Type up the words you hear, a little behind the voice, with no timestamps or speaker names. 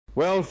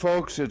Well,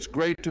 folks, it's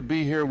great to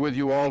be here with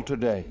you all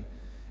today.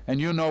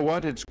 And you know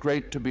what? It's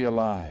great to be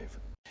alive.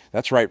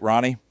 That's right,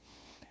 Ronnie.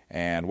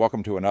 And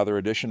welcome to another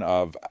edition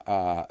of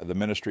the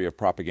Ministry of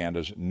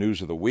Propaganda's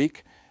News of the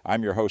Week.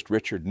 I'm your host,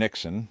 Richard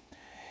Nixon.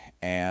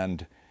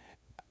 And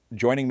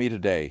joining me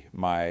today,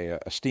 my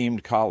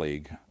esteemed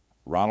colleague,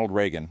 Ronald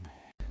Reagan.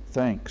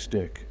 Thanks,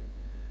 Dick.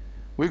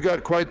 We've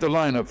got quite the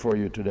lineup for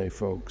you today,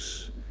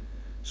 folks.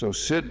 So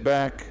sit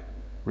back,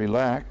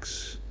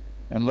 relax,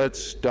 and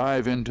let's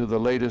dive into the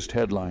latest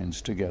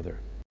headlines together.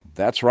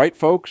 That's right,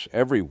 folks.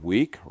 Every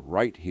week,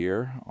 right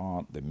here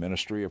on the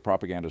Ministry of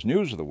Propaganda's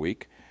News of the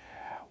Week,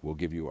 we'll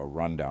give you a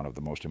rundown of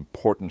the most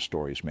important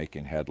stories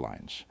making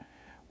headlines.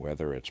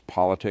 Whether it's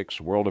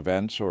politics, world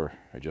events, or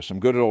just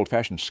some good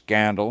old-fashioned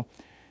scandal,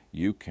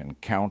 you can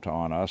count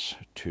on us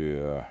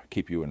to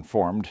keep you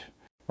informed.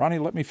 Ronnie,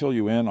 let me fill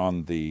you in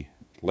on the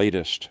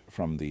latest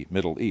from the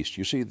Middle East.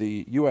 You see,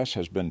 the U.S.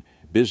 has been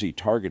busy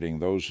targeting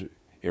those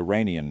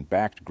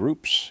Iranian-backed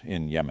groups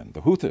in Yemen,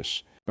 the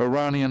Houthis.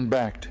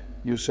 Iranian-backed,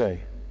 you say?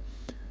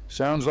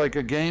 Sounds like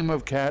a game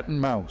of cat and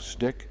mouse,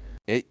 Dick.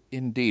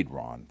 Indeed,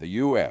 Ron. The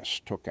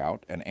U.S. took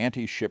out an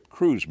anti-ship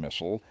cruise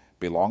missile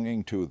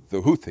belonging to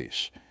the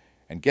Houthis.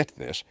 And get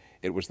this,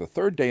 it was the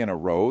third day in a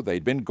row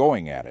they'd been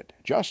going at it,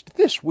 just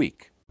this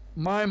week.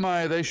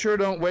 My, they sure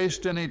don't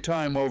waste any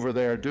time over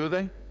there, do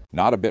they?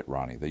 Not a bit,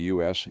 Ronnie. The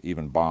U.S.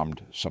 even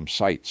bombed some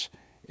sites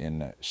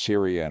in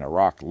Syria and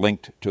Iraq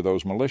linked to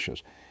those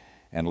militias.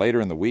 And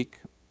later in the week,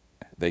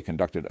 they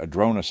conducted a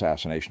drone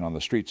assassination on the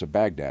streets of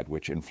Baghdad,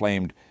 which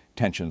inflamed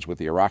tensions with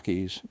the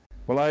Iraqis.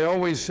 Well, I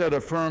always said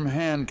a firm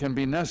hand can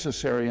be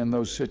necessary in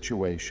those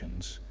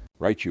situations.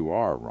 Right you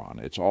are, Ron.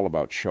 It's all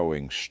about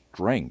showing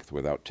strength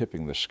without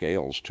tipping the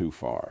scales too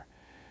far.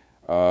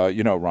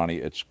 Ronnie,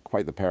 it's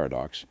quite the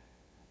paradox.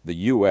 The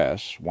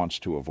U.S. wants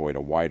to avoid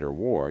a wider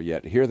war,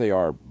 yet here they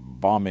are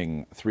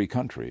bombing 3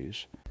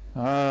 countries.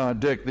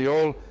 Dick, the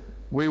old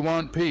 "we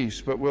want peace,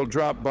 but we'll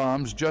drop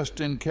bombs just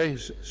in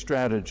case"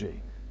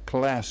 strategy.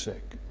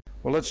 Classic.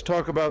 Well, let's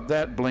talk about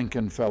that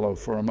Blinken fellow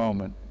for a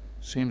moment.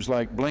 Seems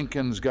like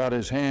Blinken's got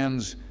his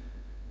hands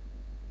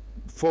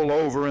full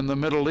over in the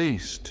Middle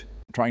East.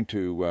 Trying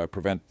to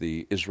prevent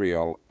the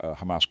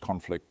Israel-Hamas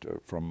conflict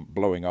from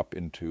blowing up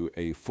into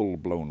a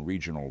full-blown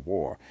regional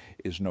war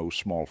is no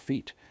small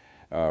feat.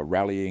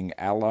 Rallying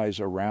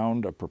allies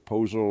around a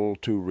proposal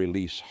to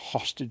release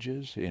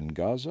hostages in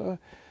Gaza,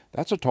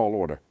 that's a tall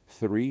order.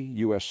 3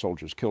 U.S.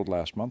 soldiers killed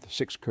last month,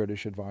 6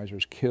 Kurdish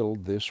advisors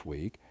killed this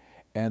week,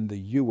 and the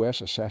U.S.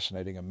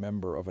 assassinating a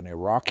member of an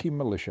Iraqi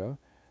militia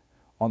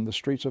on the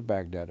streets of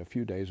Baghdad a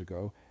few days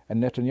ago.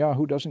 And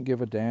Netanyahu doesn't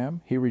give a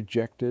damn. He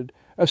rejected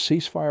a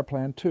ceasefire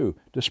plan too.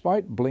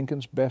 Despite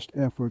Blinken's best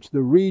efforts,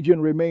 the region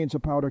remains a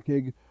powder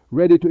keg,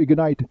 ready to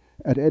ignite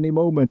at any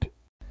moment.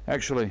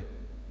 Actually,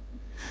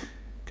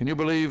 can you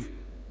believe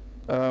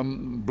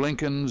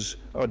Blinken's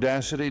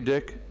audacity,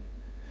 Dick?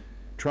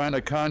 Trying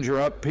to conjure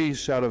up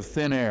peace out of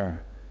thin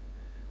air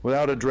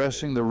without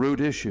addressing the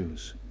root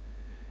issues.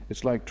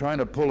 It's like trying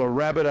to pull a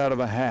rabbit out of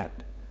a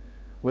hat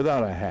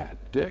without a hat,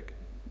 Dick.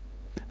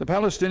 The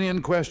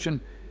Palestinian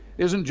question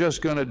isn't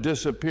just going to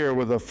disappear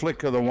with a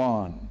flick of the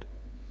wand,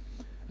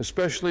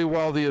 especially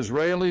while the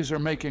Israelis are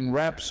making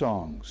rap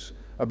songs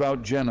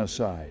about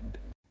genocide.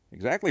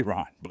 Exactly,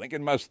 Ron.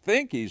 Blinken must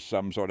think he's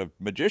some sort of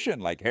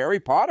magician like Harry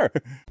Potter.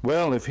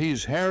 Well, if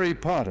he's Harry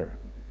Potter,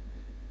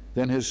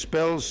 then his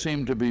spells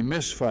seem to be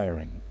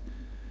misfiring.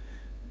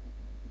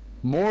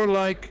 More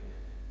like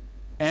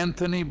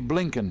Anthony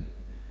Blinken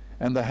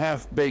and the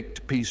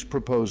half-baked peace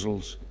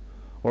proposals,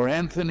 or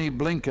Anthony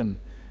Blinken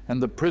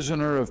and the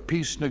prisoner of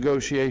peace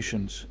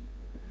negotiations.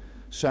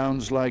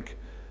 Sounds like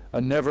a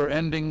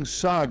never-ending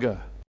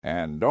saga.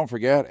 And don't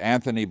forget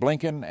Anthony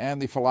Blinken and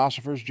the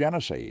philosopher's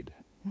genocide.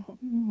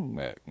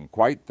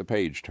 Quite the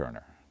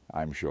page-turner,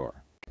 I'm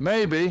sure.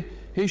 Maybe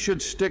he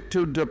should stick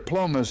to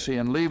diplomacy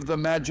and leave the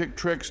magic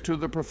tricks to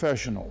the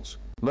professionals.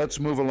 Let's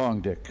move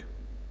along, Dick.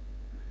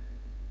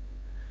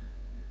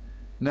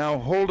 Now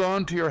hold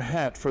on to your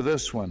hat for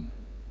this one.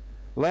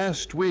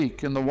 Last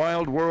week, in the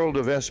wild world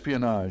of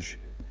espionage,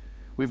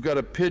 we've got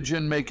a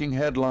pigeon making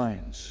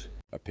headlines.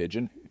 A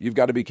pigeon? You've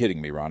got to be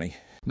kidding me, Ronnie.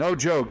 No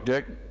joke,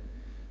 Dick.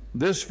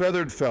 This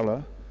feathered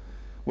fella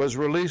was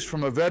released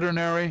from a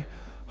veterinary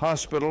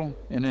hospital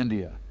in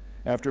India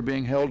after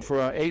being held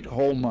for 8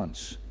 whole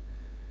months.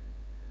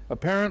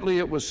 Apparently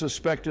it was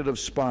suspected of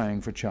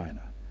spying for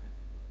China.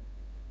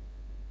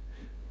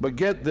 But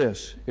get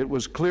this, it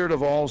was cleared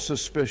of all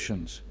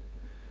suspicions.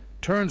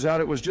 Turns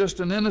out it was just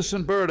an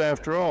innocent bird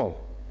after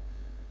all.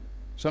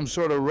 Some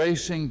sort of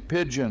racing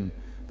pigeon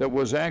that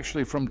was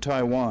actually from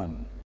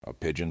Taiwan. A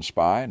pigeon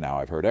spy? Now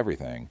I've heard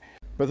everything.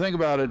 But think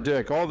about it,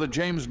 Dick, all the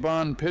James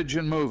Bond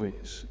pigeon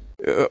movies.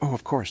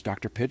 Of course,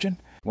 Dr.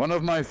 Pigeon. One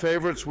of my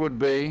favorites would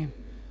be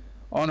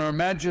On Her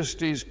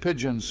Majesty's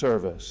Pigeon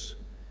Service.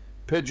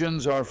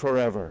 Pigeons are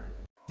forever.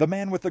 The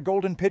Man with the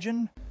Golden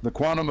Pigeon? The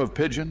Quantum of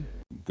Pigeon.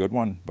 Good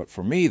one, but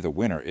for me the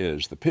winner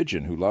is The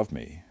Pigeon Who Loved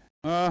Me.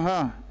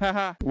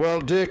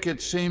 Well, Dick,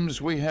 it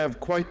seems we have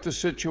quite the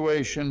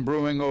situation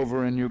brewing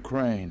over in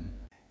Ukraine.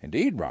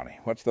 Indeed, Ronnie.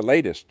 What's the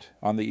latest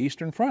on the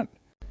Eastern Front?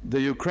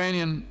 The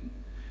Ukrainian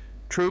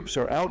troops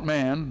are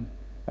outmanned,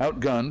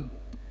 outgunned,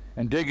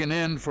 and digging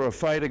in for a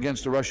fight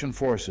against the Russian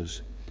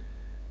forces.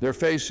 They're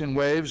facing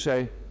waves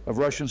of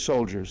Russian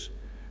soldiers,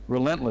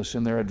 relentless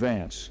in their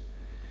advance.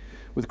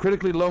 With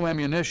critically low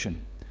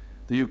ammunition,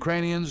 the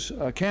Ukrainians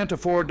can't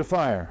afford to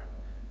fire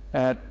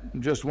at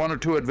just one or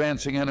two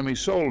advancing enemy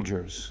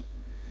soldiers.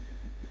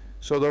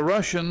 So the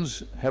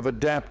Russians have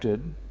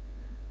adapted,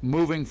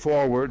 moving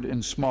forward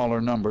in smaller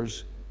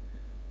numbers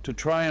to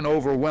try and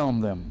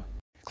overwhelm them.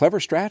 Clever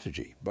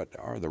strategy, but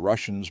are the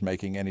Russians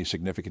making any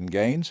significant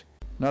gains?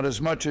 Not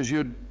as much as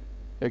you'd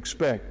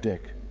expect,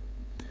 Dick.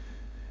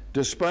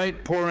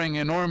 Despite pouring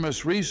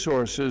enormous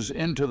resources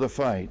into the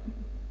fight,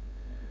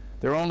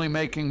 they're only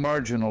making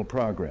marginal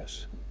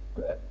progress.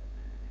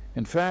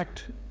 In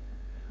fact,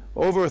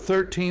 over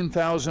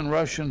 13,000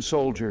 Russian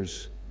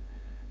soldiers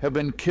have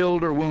been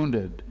killed or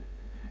wounded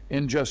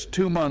in just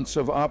 2 months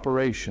of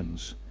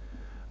operations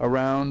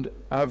around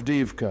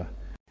Avdiivka.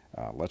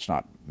 Let's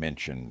not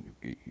mention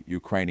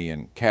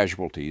Ukrainian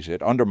casualties.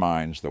 It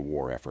undermines the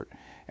war effort.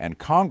 And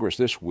Congress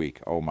this week,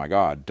 oh my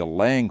God,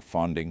 delaying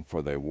funding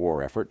for the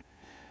war effort.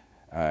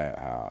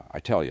 I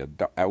tell you,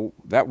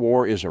 that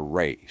war is a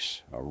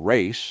race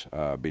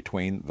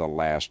between the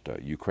last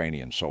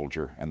Ukrainian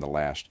soldier and the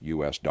last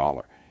U.S.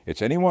 dollar.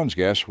 It's anyone's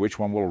guess which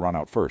one will run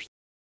out first.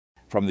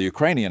 From the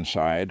Ukrainian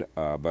side,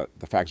 but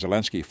the fact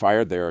Zelensky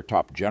fired their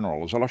top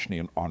general,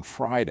 Zelensky, on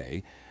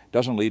Friday,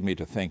 doesn't lead me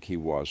to think he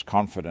was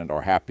confident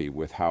or happy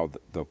with how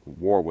the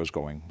war was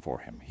going for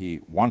him.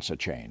 He wants a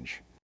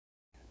change.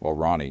 Well,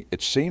 Ronnie,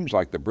 it seems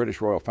like the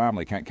British royal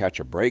family can't catch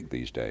a break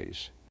these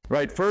days.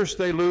 Right, first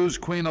they lose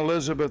Queen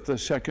Elizabeth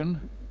II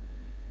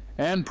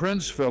and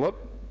Prince Philip.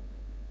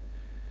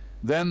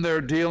 Then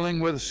they're dealing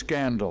with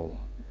scandal,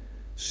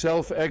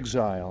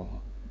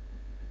 self-exile,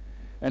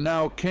 and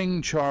now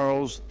King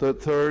Charles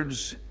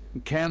III's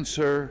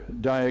cancer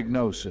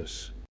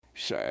diagnosis.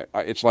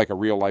 It's like a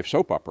real-life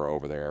soap opera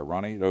over there,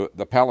 Ronnie.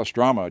 The palace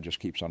drama just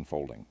keeps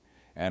unfolding.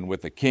 And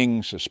with the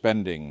king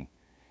suspending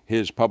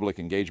his public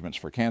engagements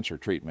for cancer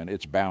treatment,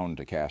 it's bound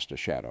to cast a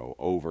shadow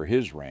over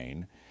his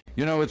reign.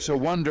 You know, it's a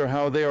wonder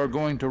how they are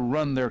going to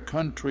run their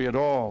country at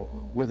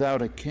all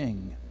without a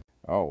king.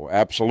 Oh,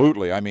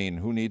 absolutely. I mean,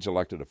 who needs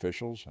elected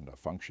officials and a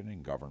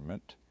functioning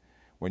government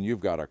when you've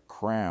got a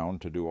crown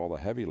to do all the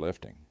heavy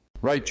lifting?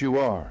 Right you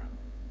are.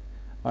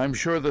 I'm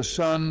sure the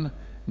sun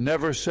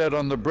never set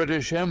on the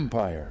British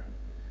Empire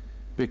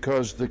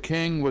because the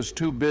king was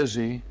too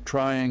busy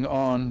trying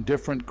on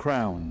different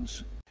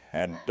crowns.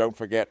 And don't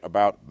forget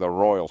about the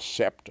royal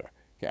scepter.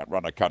 Can't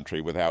run a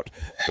country without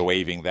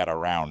waving that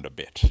around a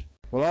bit.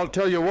 Well, I'll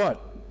tell you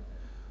what.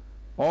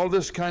 All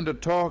this kind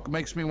of talk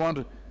makes me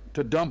want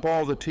to dump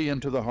all the tea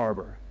into the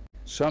harbor.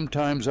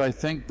 Sometimes I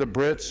think the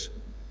Brits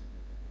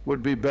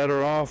would be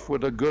better off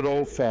with a good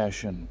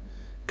old-fashioned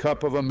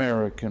cup of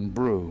American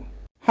brew.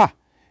 Ha!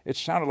 It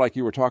sounded like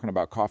you were talking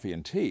about coffee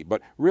and tea,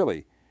 but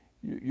really,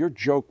 your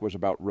joke was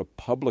about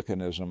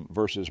republicanism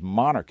versus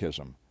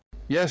monarchism.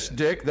 Yes,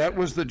 Dick, that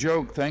was the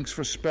joke. Thanks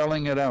for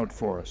spelling it out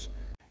for us.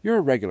 You're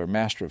a regular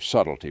master of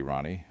subtlety,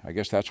 Ronnie. I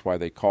guess that's why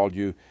they called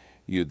you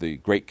the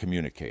great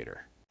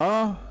communicator.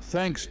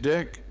 Thanks,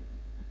 Dick.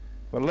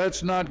 But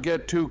let's not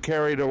get too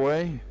carried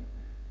away.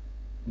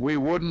 We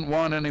wouldn't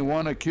want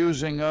anyone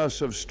accusing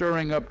us of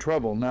stirring up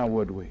trouble, now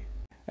would we?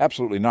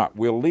 Absolutely not.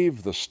 We'll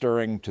leave the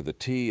stirring to the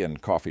tea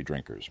and coffee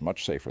drinkers.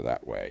 Much safer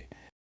that way.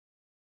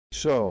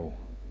 So,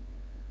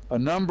 a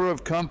number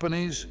of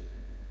companies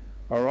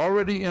are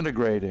already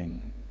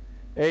integrating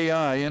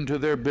AI into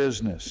their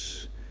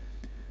business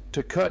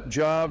to cut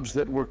jobs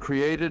that were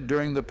created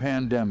during the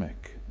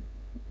pandemic.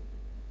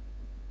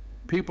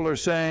 People are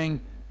saying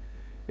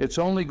it's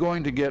only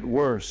going to get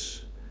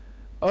worse.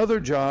 Other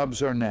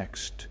jobs are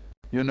next.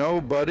 You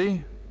know,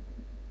 buddy,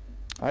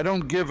 I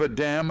don't give a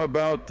damn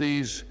about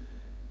these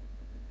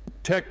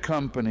tech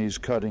companies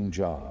cutting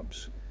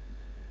jobs.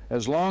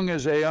 As long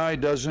as AI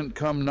doesn't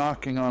come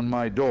knocking on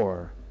my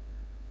door,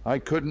 I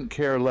couldn't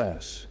care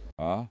less.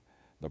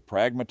 The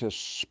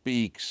pragmatist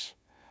speaks.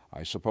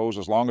 I suppose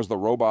as long as the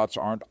robots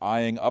aren't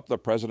eyeing up the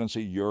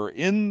presidency, you're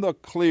in the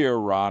clear,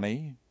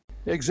 Ronnie.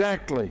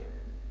 Exactly.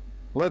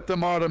 Let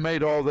them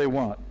automate all they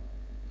want.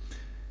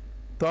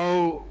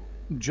 Though,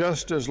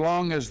 just as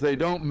long as they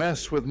don't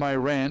mess with my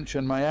ranch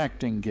and my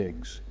acting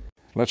gigs.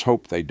 Let's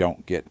hope they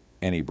don't get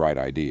any bright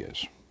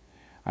ideas.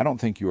 I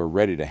don't think you are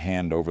ready to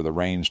hand over the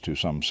reins to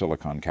some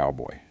silicon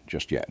cowboy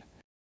just yet.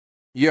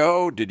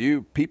 Yo, did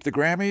you peep the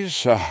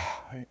Grammys?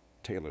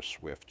 Taylor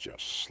Swift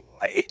just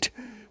slayed,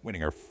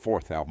 winning her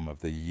 4th album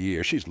of the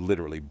year. She's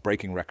literally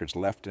breaking records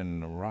left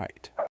and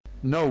right.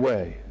 No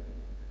way.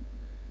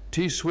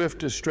 T.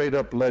 Swift is straight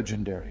up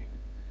legendary,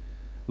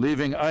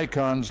 leaving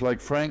icons like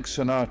Frank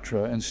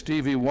Sinatra and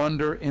Stevie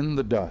Wonder in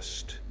the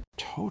dust.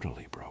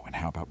 Totally, bro. And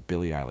how about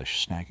Billie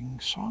Eilish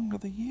snagging Song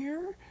of the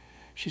Year?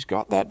 She's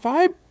got that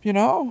vibe, you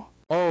know.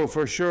 Oh,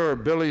 for sure.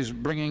 Billie's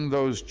bringing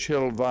those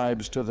chill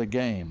vibes to the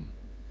game.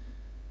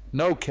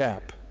 No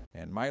cap.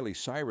 And Miley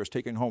Cyrus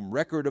taking home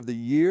Record of the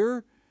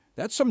Year?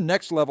 That's some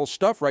next-level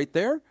stuff right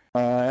there.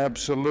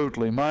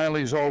 Absolutely.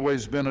 Miley's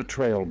always been a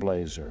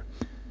trailblazer.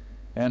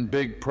 And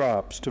big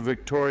props to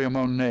Victoria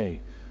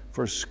Monet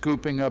for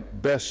scooping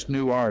up Best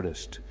New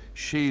Artist.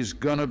 She's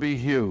gonna be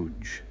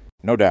huge.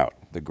 No doubt.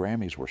 The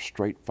Grammys were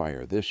straight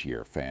fire this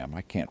year, fam.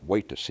 I can't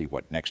wait to see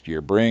what next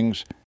year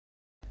brings.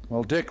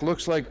 Well, Dick,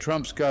 looks like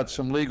Trump's got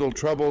some legal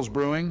troubles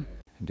brewing.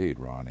 Indeed,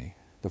 Ronnie.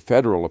 The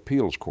federal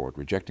appeals court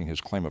rejecting his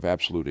claim of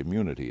absolute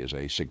immunity is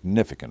a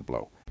significant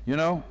blow. You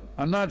know,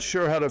 I'm not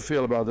sure how to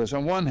feel about this.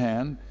 On one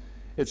hand,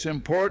 it's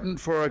important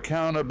for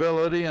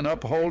accountability and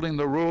upholding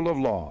the rule of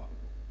law.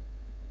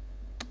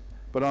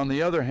 But on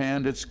the other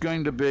hand, it's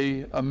going to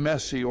be a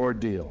messy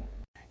ordeal.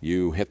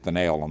 You hit the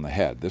nail on the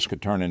head. This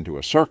could turn into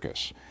a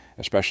circus,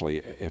 especially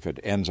if it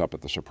ends up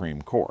at the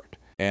Supreme Court.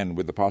 And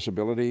with the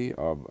possibility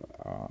of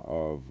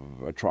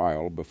a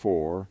trial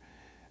before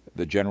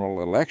the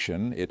general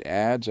election, it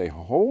adds a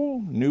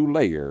whole new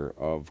layer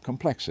of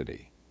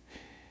complexity.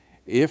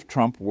 If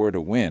Trump were to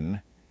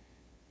win,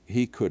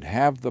 he could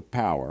have the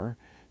power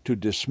to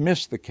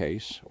dismiss the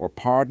case or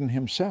pardon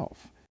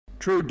himself.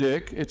 True,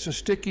 Dick. It's a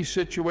sticky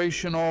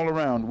situation all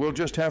around. We'll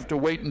just have to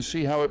wait and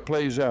see how it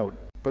plays out.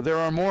 But there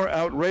are more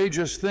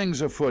outrageous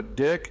things afoot,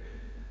 Dick.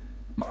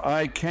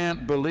 I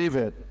can't believe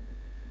it.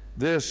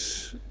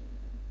 This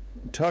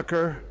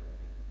Tucker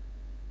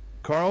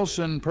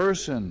Carlson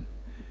person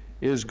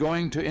is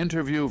going to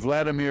interview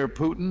Vladimir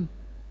Putin.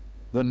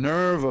 The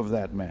nerve of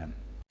that man.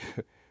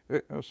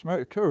 It's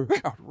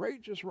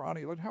outrageous,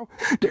 Ronnie. How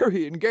dare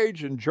he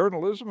engage in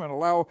journalism and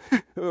allow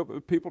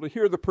people to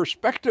hear the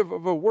perspective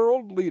of a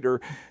world leader?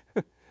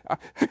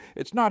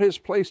 It's not his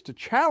place to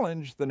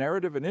challenge the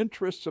narrative and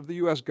interests of the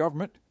U.S.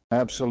 government.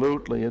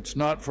 Absolutely. It's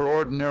not for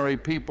ordinary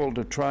people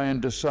to try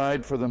and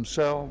decide for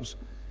themselves.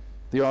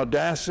 The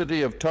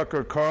audacity of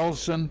Tucker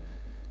Carlson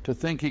to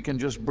think he can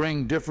just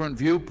bring different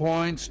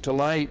viewpoints to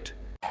light.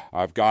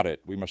 I've got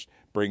it. We must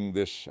bring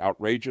this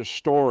outrageous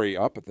story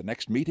up at the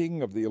next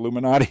meeting of the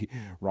Illuminati.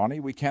 Ronnie,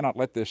 we cannot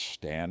let this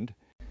stand.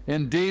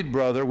 Indeed,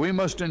 brother. We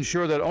must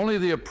ensure that only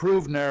the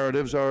approved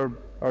narratives are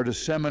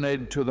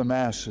disseminated to the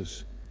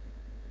masses.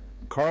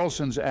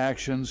 Carlson's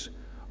actions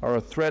are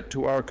a threat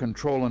to our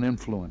control and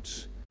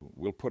influence.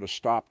 We'll put a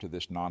stop to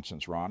this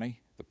nonsense,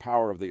 Ronnie. The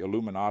power of the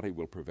Illuminati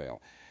will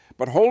prevail.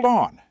 But hold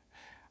on.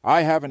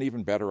 I have an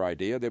even better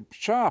idea.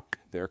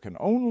 There can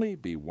only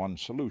be one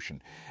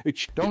solution.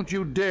 Don't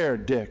you dare,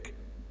 Dick.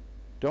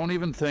 Don't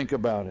even think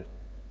about it.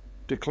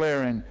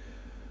 Declaring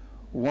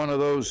one of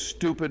those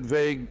stupid,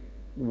 vague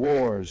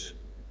wars.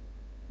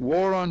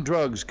 War on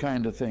drugs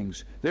kind of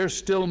things. They're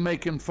still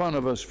making fun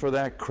of us for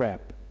that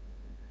crap.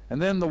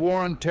 And then the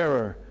war on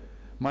terror.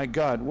 My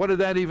God, what did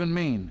that even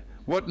mean?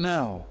 What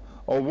now?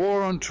 A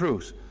war on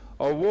truth.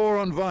 A war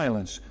on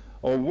violence.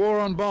 A war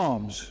on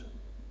bombs.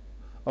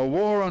 A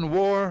war on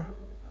war.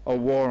 A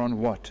war on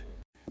what?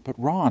 But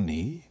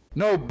Ronnie...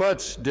 No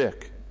buts,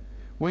 Dick.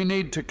 We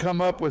need to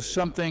come up with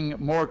something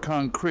more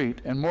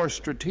concrete and more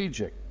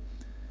strategic.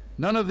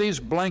 None of these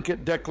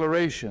blanket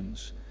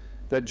declarations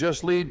that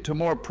just lead to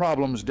more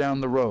problems down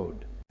the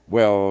road.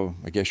 Well,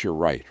 I guess you're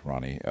right,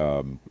 Ronnie.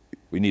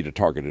 We need a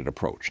targeted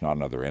approach, not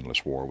another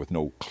endless war with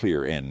no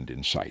clear end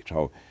in sight.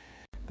 Oh,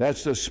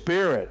 that's the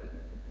spirit.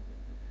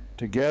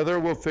 Together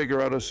we'll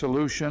figure out a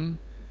solution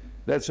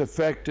that's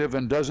effective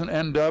and doesn't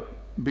end up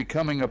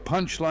becoming a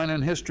punchline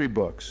in history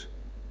books.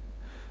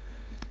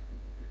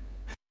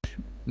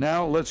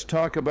 Now let's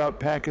talk about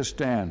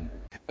Pakistan.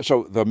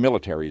 So the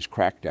military's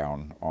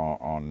crackdown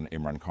on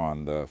Imran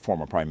Khan, the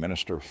former prime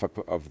minister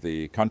of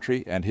the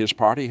country, and his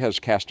party has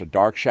cast a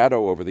dark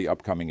shadow over the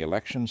upcoming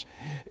elections.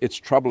 It's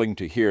troubling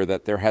to hear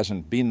that there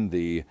hasn't been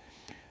the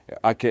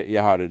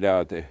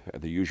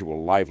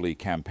usual lively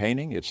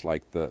campaigning. It's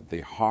like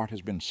the heart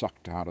has been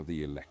sucked out of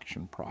the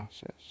election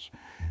process.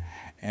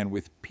 And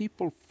with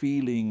people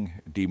feeling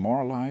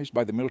demoralized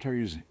by the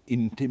military's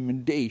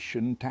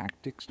intimidation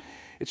tactics,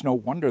 it's no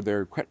wonder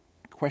they're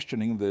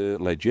questioning the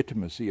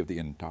legitimacy of the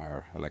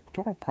entire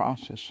electoral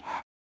process.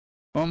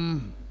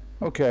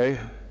 Okay.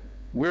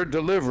 Weird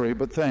delivery,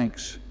 but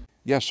thanks.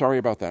 Yeah, sorry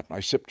about that. I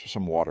sipped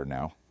some water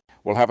now.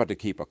 We'll have to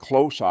keep a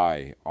close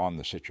eye on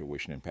the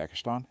situation in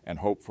Pakistan and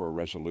hope for a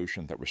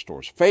resolution that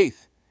restores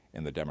faith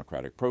in the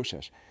democratic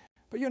process.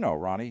 But you know,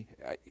 Ronnie,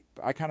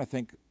 I kind of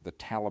think the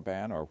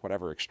Taliban, or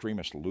whatever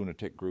extremist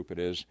lunatic group it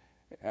is,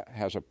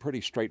 has a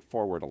pretty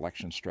straightforward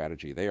election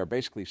strategy. They are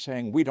basically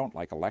saying, we don't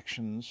like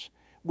elections.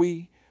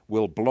 We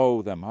will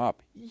blow them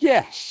up.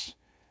 Yes!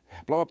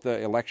 Blow up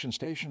the election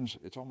stations.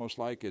 It's almost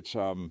like it's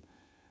a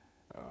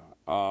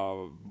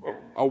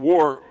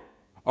war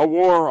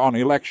on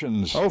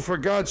elections. Oh, for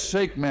God's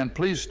sake, man,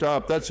 please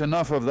stop. That's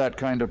enough of that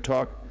kind of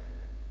talk.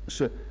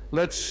 So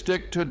let's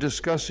stick to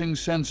discussing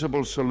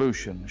sensible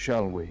solution,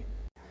 shall we?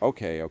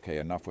 Okay,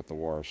 enough with the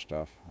war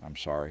stuff. I'm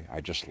sorry.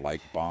 I just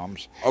like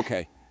bombs.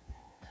 Okay.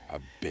 A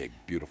big,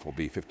 beautiful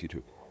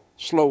B-52.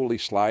 Slowly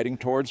sliding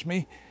towards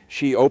me.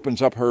 She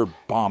opens up her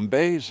bomb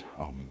bays.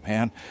 Oh,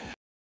 man.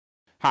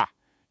 Ha!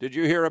 Did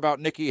you hear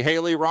about Nikki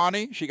Haley,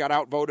 Ronnie? She got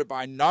outvoted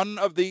by none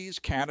of these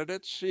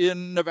candidates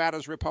in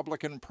Nevada's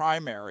Republican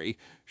primary.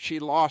 She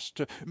lost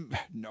to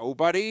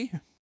nobody.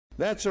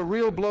 That's a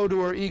real blow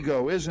to her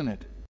ego, isn't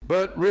it?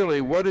 But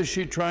really, what is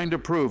she trying to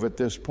prove at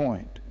this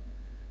point?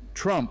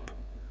 Trump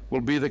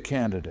will be the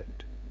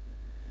candidate,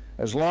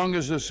 as long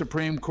as the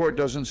Supreme Court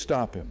doesn't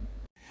stop him.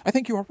 I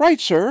think you are right,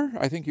 sir.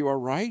 I think you are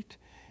right.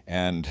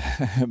 And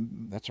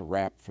that's a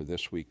wrap for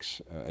this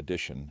week's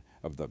edition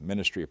of the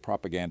Ministry of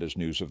Propaganda's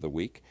News of the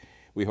Week.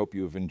 We hope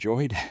you have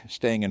enjoyed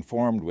staying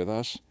informed with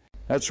us.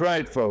 That's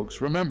right, folks.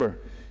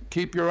 Remember,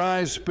 keep your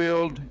eyes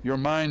spilled, your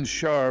minds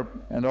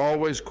sharp, and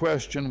always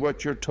question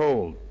what you're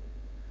told.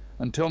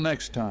 Until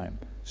next time,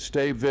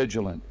 stay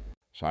vigilant.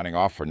 Signing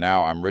off for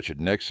now, I'm Richard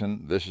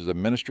Nixon. This is the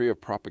Ministry of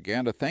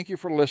Propaganda. Thank you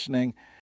for listening.